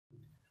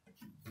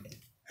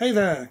Hey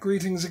there,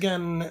 greetings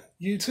again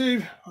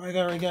YouTube. Hi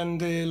there again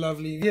dear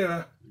lovely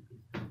viewer.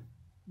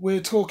 We're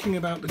talking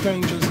about the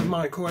dangers of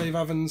microwave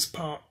ovens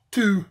part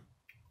 2.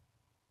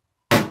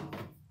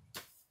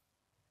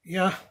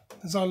 Yeah,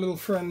 there's our little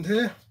friend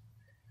here.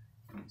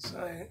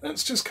 So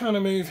let's just kind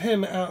of move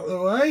him out of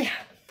the way.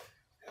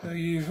 So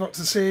you've got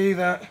to see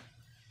that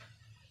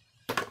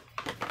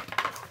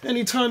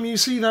anytime you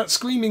see that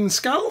screaming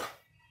skull,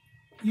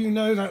 you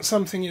know that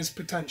something is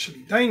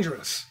potentially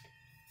dangerous.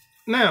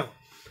 Now,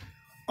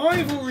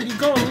 I've already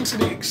gone to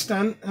the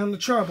extent and the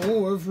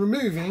trouble of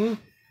removing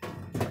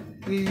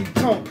the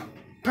top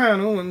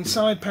panel and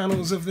side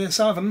panels of this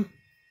oven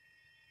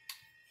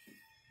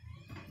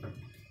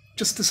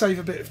just to save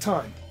a bit of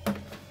time.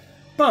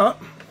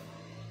 But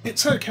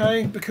it's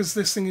okay because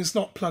this thing is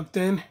not plugged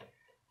in,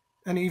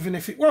 and even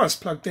if it was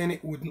plugged in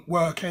it wouldn't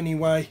work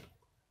anyway.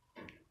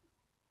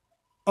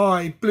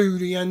 I blew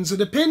the ends of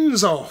the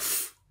pins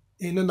off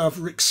in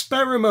another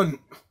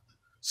experiment,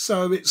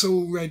 so it's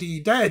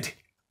already dead.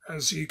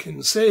 As you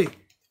can see,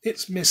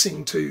 it's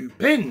missing 2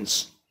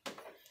 pins.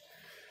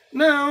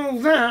 Now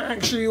that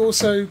actually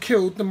also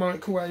killed the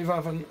microwave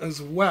oven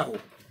as well.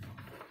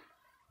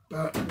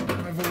 But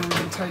I've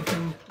already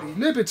taken the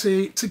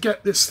liberty to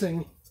get this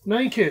thing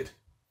naked.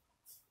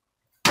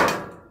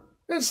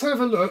 Let's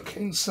have a look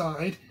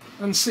inside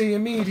and see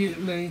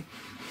immediately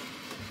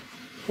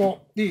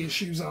what the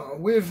issues are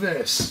with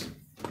this.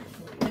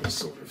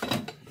 Sort of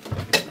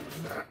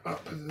that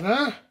up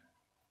there.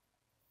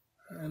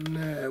 And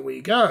there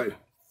we go.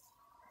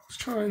 Let's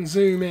try and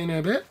zoom in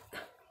a bit.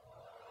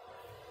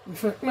 In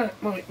fact,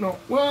 that might not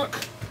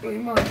work. We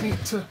might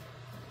need to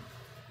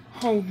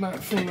hold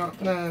that thing up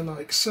there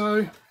like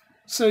so.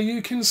 So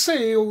you can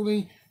see all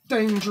the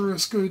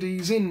dangerous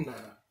goodies in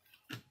there.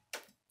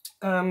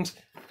 And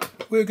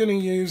we're going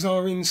to use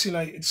our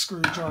insulated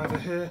screwdriver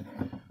here.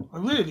 I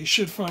really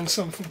should find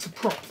something to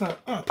prop that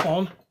up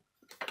on.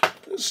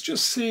 Let's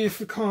just see if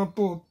the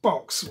cardboard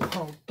box will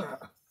hold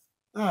that.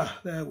 Ah,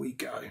 there we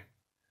go.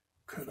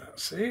 Can I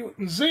see? We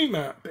can zoom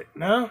out a bit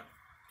now,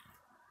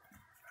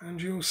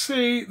 and you'll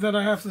see that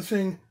I have the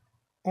thing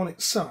on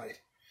its side.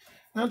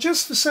 Now,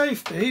 just for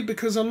safety,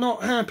 because I'm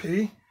not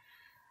happy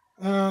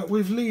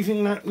with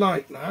leaving that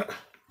like that,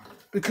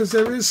 because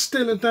there is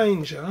still a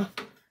danger.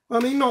 I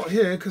mean, not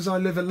here because I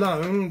live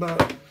alone,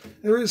 but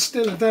there is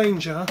still a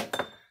danger.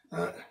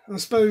 I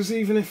suppose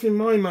even if in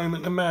my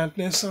moment of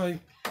madness I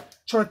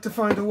tried to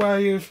find a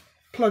way of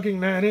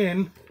plugging that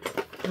in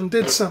and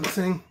did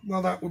something,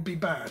 well, that would be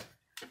bad.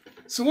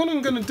 So what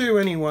I'm going to do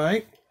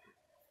anyway,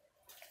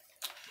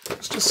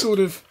 let's just sort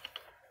of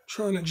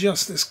try and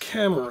adjust this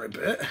camera a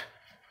bit.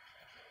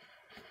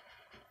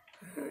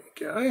 There we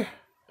go.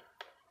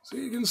 So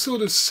you can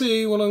sort of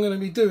see what I'm going to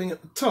be doing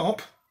at the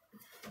top.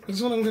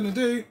 Because what I'm going to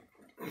do,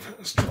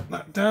 let's drop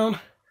that down.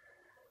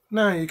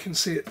 Now you can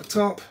see at the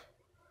top.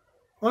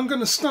 I'm going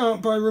to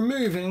start by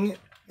removing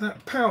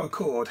that power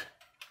cord.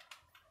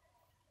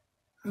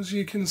 As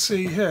you can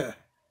see here.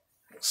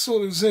 Let's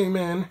sort of zoom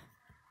in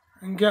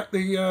and get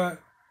the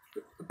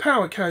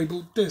power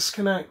cable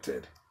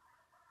disconnected.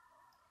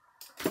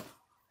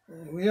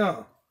 There we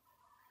are.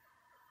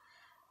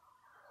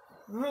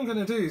 And I'm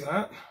going to do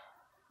that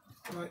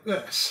like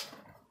this.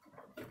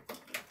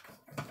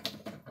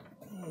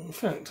 In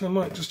fact, I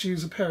might just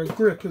use a pair of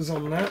grippers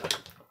on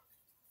that.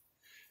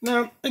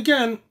 Now,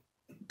 again,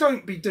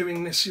 don't be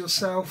doing this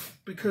yourself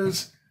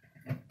because,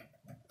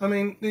 I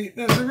mean,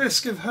 there's a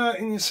risk of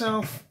hurting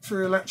yourself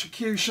through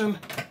electrocution.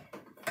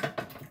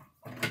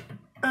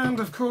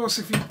 And of course,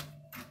 if you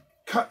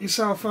cut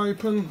yourself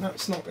open,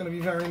 that's not going to be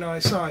very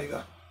nice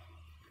either.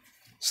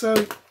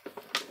 So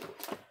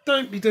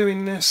don't be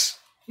doing this.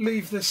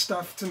 Leave this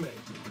stuff to me.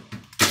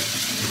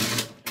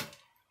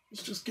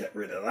 Let's just get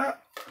rid of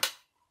that.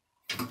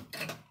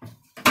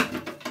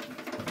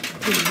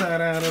 Pull that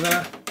out of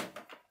there.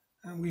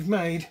 And we've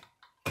made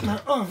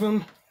that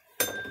oven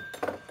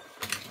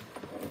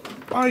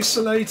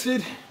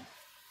isolated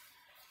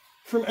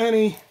from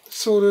any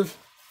sort of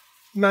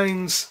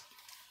mains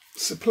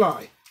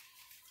supply.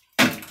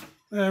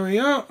 There we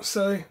are.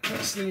 So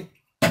that's the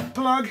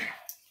plug,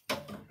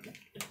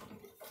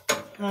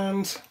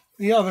 and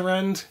the other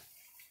end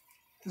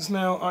is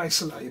now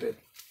isolated.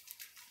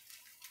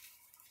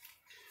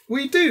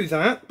 We do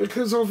that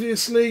because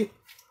obviously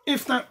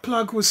if that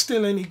plug was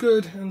still any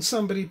good and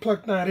somebody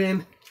plugged that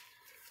in,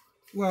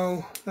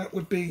 well, that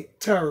would be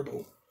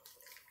terrible.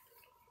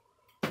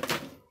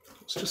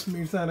 Let's just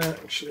move that out,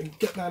 actually.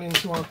 Get that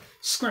into our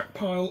scrap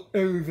pile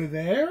over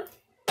there.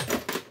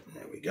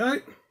 There we go.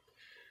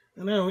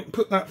 And now we can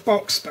put that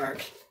box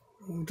back.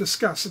 We'll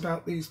discuss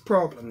about these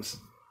problems.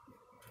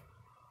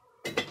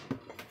 There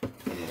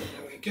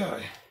we go.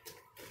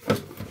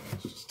 Let's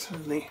just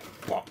turn the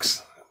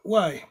box that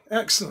way.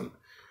 Excellent.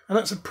 And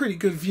that's a pretty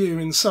good view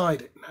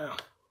inside it now.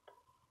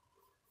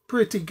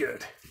 Pretty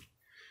good.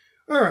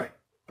 Alright.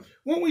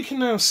 What we can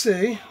now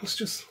see,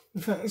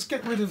 in fact, let's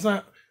get rid of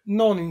that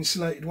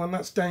non-insulated one.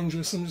 That's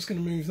dangerous. I'm just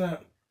going to move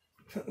that.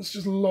 In fact, let's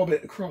just lob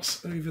it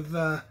across over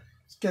there.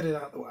 Let's get it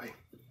out of the way.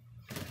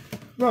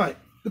 Right,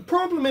 The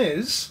problem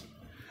is,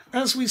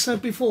 as we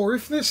said before,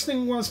 if this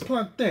thing was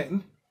plugged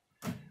in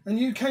and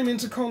you came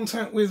into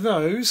contact with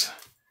those,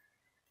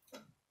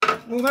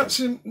 well, that's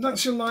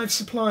your live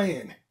supply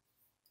in.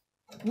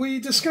 We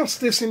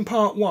discussed this in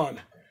part 1.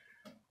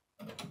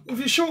 If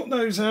you short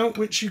those out,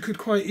 which you could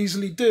quite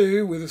easily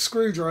do with a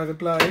screwdriver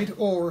blade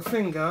or a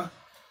finger,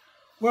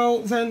 well,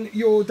 then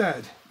you're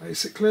dead,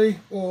 basically,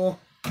 or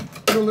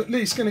you're at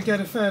least going to get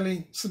a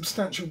fairly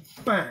substantial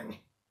bang.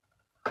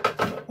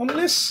 On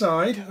this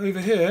side, over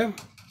here,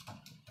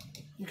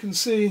 you can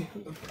see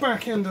the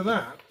back end of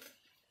that.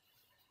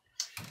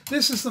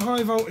 This is the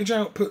high voltage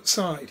output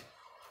side.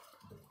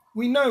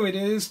 We know it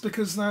is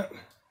because that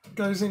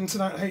goes into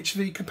that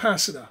HV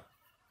capacitor.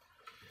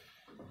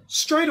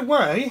 Straight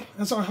away,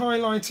 as I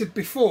highlighted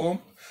before,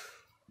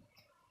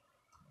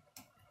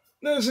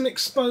 there's an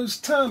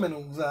exposed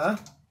terminal there.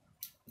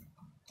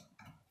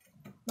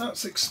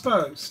 That's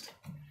exposed.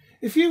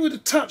 If you were to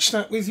touch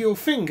that with your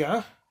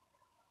finger,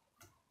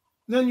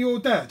 then you're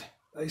dead,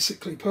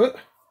 basically put.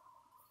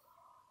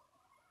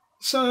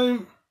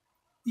 So,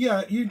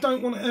 yeah, you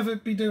don't want to ever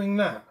be doing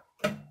that.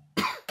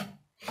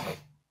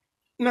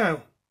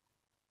 Now,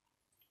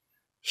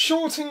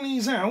 shorting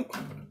these out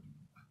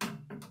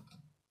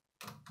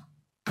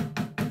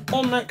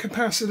on that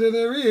capacitor,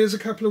 there is a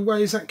couple of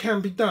ways that can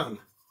be done.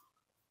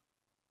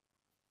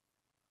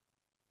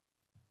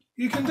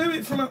 You can do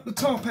it from up the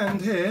top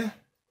end here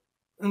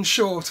and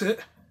short it,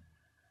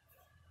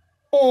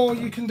 or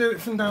you can do it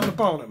from down the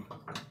bottom.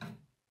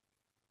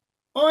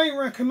 I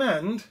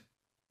recommend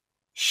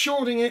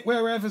shorting it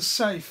wherever's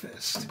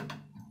safest.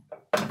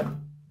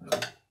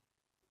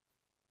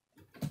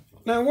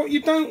 Now, what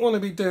you don't want to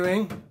be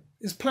doing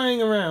is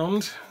playing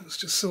around. Let's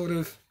just sort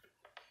of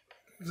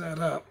that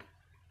up,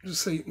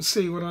 just so you can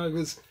see what I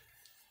was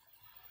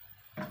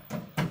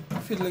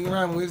fiddling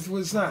around with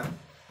was that.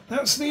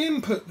 That's the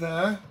input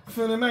there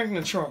for the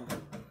magnetron.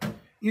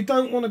 You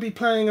don't want to be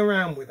playing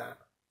around with that.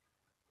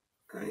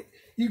 Okay?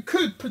 You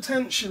could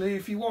potentially,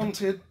 if you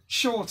wanted,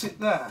 short it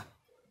there.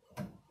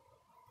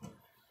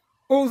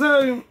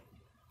 Although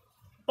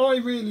I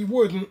really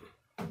wouldn't.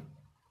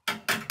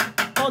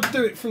 I'd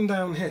do it from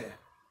down here,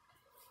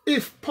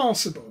 if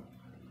possible.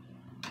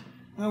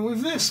 Now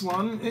with this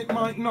one, it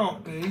might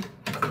not be.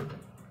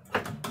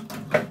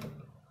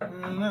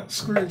 And that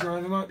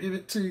screwdriver might be a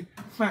bit too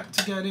fat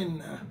to get in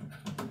there.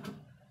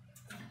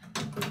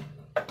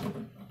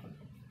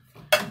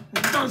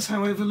 It does,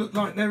 however, look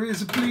like there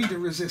is a bleeder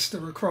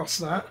resistor across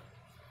that,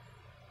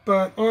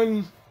 but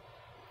I'm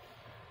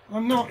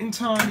not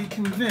entirely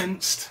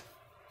convinced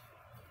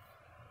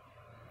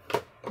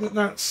that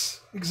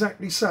that's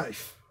exactly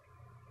safe.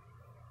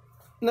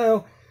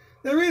 Now,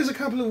 there is a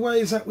couple of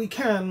ways that we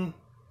can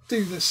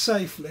do this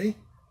safely.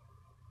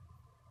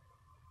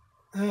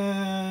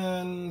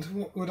 And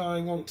what would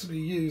I want to be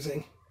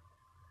using?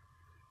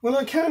 Well,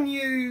 I can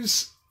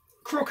use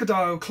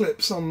crocodile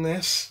clips on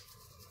this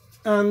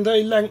and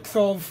a length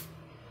of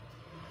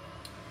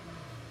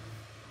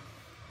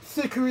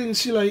thicker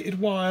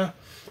insulated wire,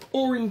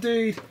 or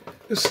indeed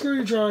a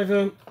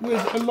screwdriver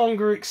with a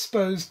longer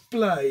exposed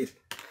blade.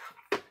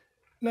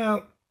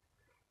 Now,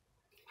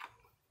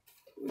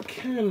 we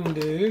can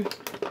do,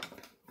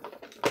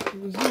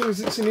 as long as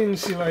it's an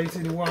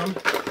insulated one.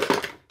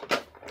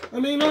 I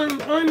mean,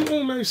 I'm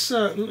almost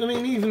certain, I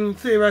mean, even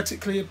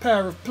theoretically a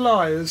pair of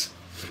pliers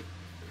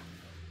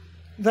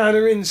that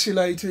are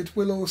insulated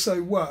will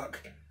also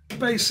work.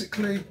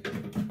 Basically, you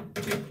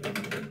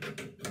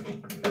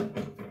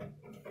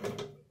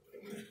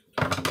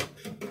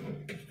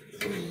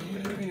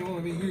don't really want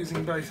to be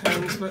using both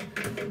hands, but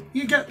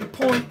you get the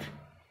point.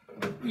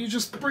 You're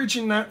just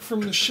bridging that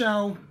from the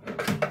shell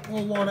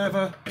or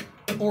whatever,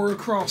 or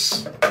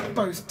across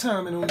both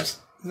terminals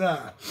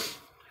there.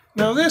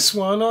 Now this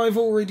one I've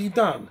already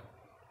done.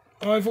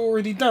 I've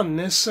already done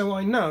this, so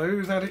I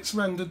know that it's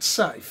rendered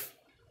safe.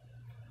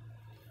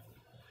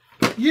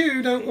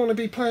 You don't want to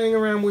be playing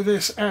around with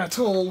this at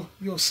all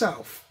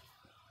yourself.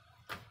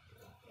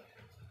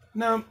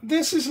 Now,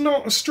 this is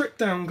not a strip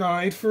down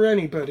guide for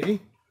anybody,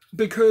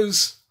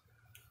 because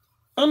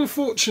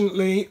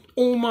unfortunately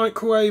all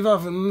microwave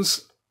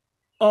ovens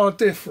are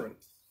different.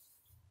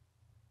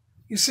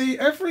 You see,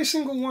 every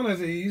single one of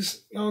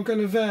these are going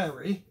to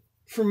vary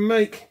from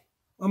make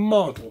and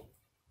model,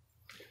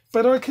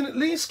 but I can at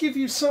least give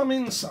you some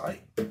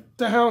insight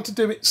to how to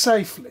do it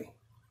safely.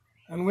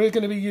 And we're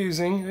going to be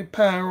using a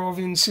pair of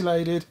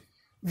insulated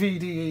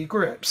VDE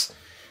grips.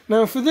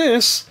 Now for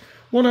this,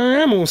 what I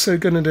am also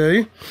going to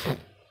do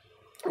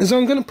is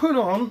I'm going to put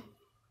on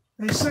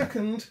a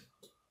second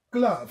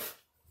glove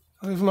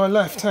over my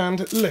left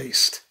hand at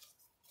least.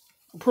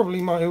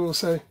 Probably might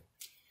also.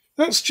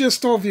 That's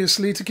just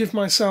obviously to give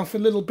myself a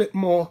little bit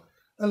more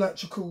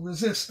electrical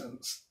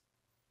resistance.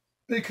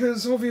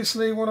 Because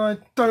obviously what I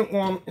don't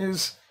want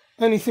is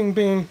anything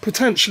being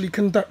potentially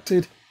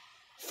conducted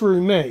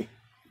through me.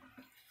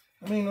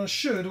 I mean, I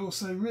should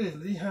also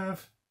really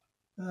have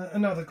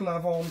another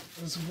glove on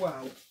as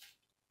well.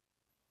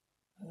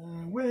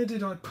 Where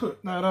did I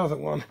put that other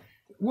one?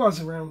 It was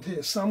around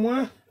here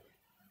somewhere.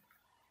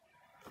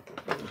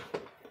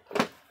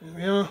 There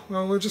we are.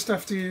 Well, we'll just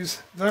have to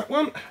use that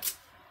one.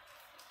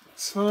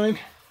 It's fine.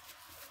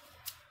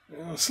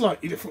 They are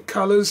slightly different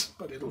colours,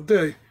 but it'll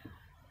do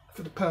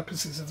for the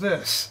purposes of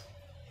this.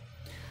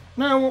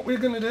 Now what we're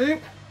going to do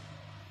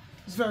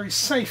is very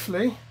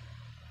safely,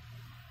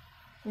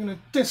 I'm going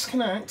to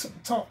disconnect at the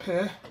top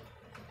here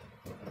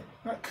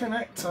that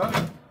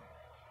connector.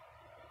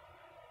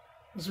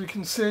 As we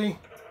can see,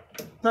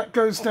 that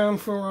goes down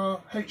for our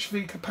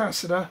HV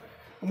capacitor,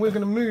 and we're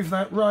going to move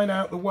that right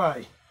out the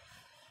way.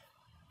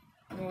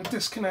 And we'll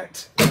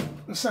disconnect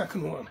the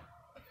second one.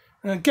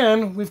 And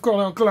again, we've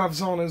got our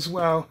gloves on as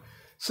well,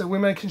 so we're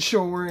making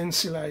sure we're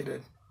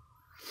insulated.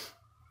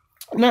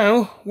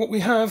 Now, what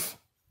we have,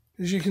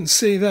 as you can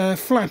see there,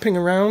 flapping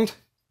around,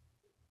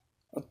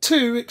 are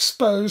two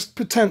exposed,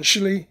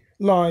 potentially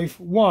live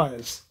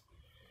wires.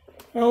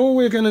 Now, all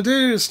we're going to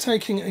do is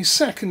taking a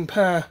second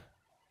pair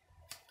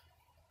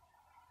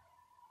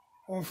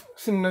of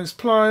thin nose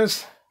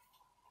pliers,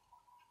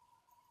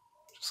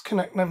 just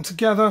connect them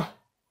together.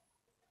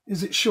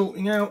 Is it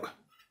shorting out?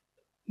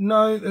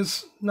 No,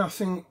 there's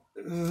nothing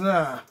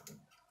there.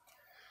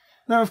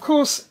 Now, of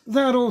course,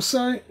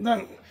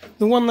 the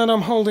one that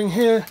I'm holding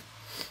here,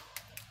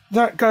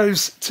 that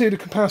goes to the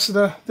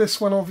capacitor.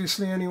 This one,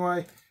 obviously,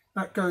 anyway,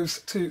 that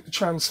goes to the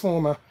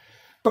transformer.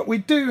 But we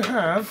do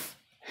have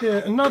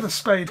here another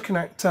spade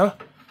connector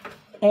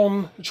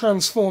on the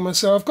transformer.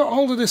 So I've got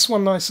hold of this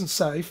one nice and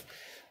safe.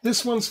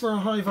 This one's for a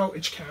high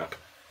voltage cap.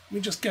 Let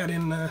me just get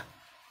in there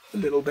a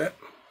little bit.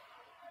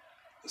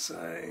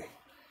 So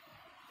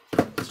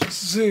let's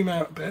just zoom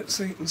out a bit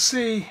so you can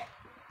see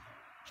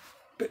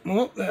a bit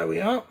more. There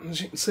we are,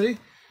 as you can see.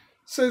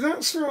 So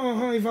that's for our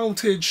high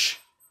voltage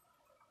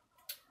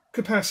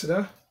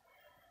capacitor.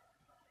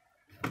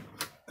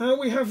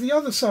 We have the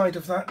other side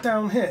of that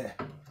down here.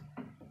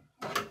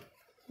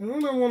 And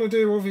what I want to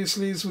do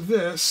obviously is with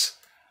this,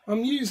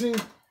 I'm using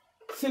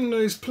thin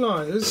nose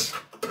pliers.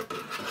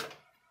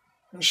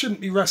 I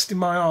shouldn't be resting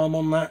my arm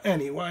on that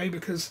anyway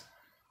because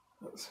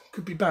that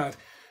could be bad.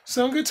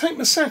 So I'm going to take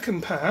my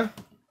second pair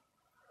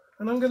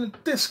and I'm going to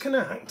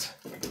disconnect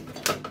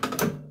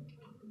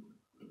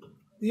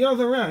the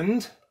other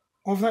end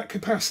of that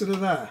capacitor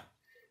there.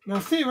 Now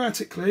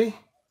theoretically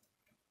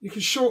you can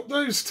short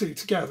those two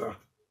together.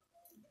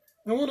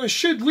 Now what I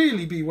should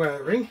really be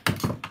wearing,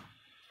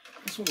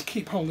 I just want to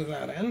keep hold of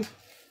that end,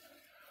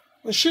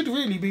 I should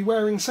really be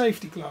wearing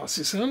safety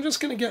glasses, so I'm just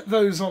going to get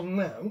those on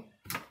now.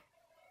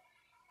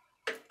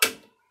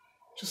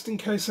 Just in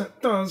case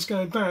that does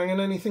go bang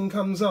and anything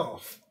comes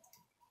off.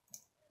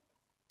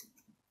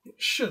 It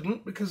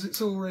shouldn't because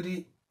it's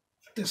already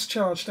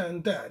discharged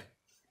and dead.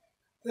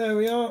 There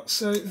we are,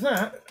 so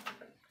that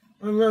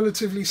I'm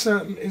relatively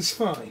certain is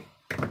fine.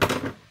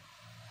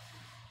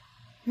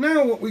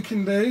 Now what we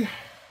can do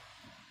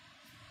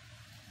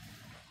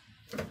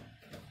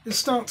is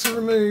start to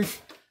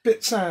remove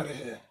bits out of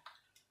here.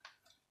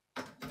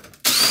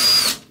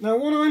 Now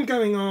what I'm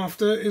going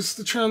after is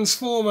the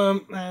transformer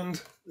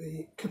and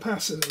the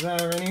capacitor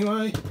there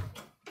anyway.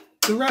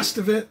 The rest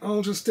of it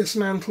I'll just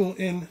dismantle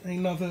in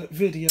another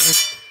video.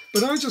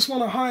 But I just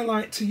want to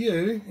highlight to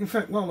you, in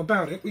fact while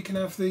about it we can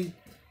have the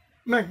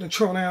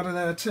magnetron out of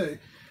there too.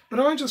 But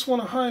I just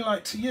want to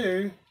highlight to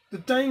you the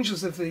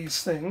dangers of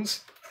these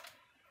things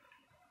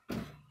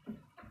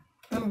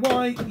and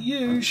why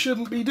you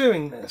shouldn't be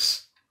doing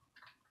this.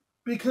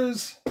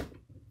 Because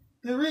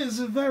there is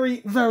a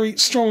very, very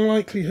strong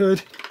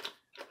likelihood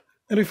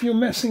that if you're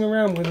messing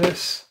around with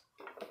this,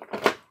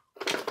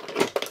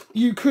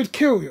 you could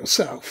kill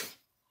yourself.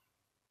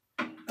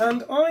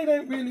 And I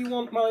don't really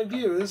want my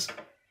viewers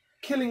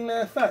killing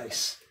their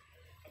face.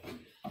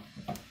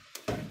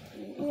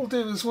 What we'll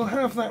do is we'll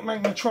have that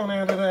magnetron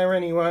out of there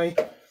anyway.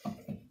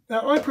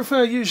 Now I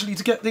prefer usually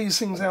to get these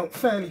things out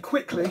fairly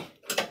quickly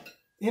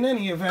in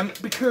any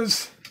event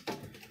because,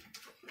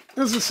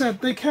 as I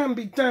said, they can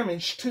be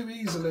damaged too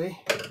easily.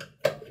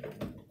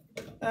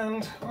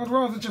 And I'd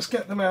rather just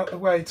get them out of the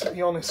way, to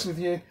be honest with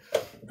you,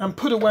 and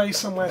put away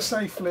somewhere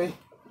safely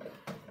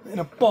in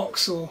a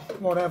box or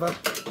whatever,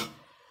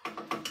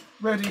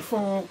 ready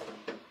for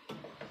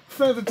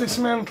further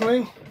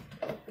dismantling,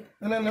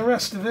 and then the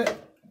rest of it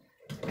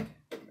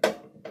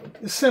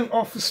is sent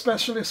off for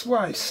specialist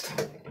waste.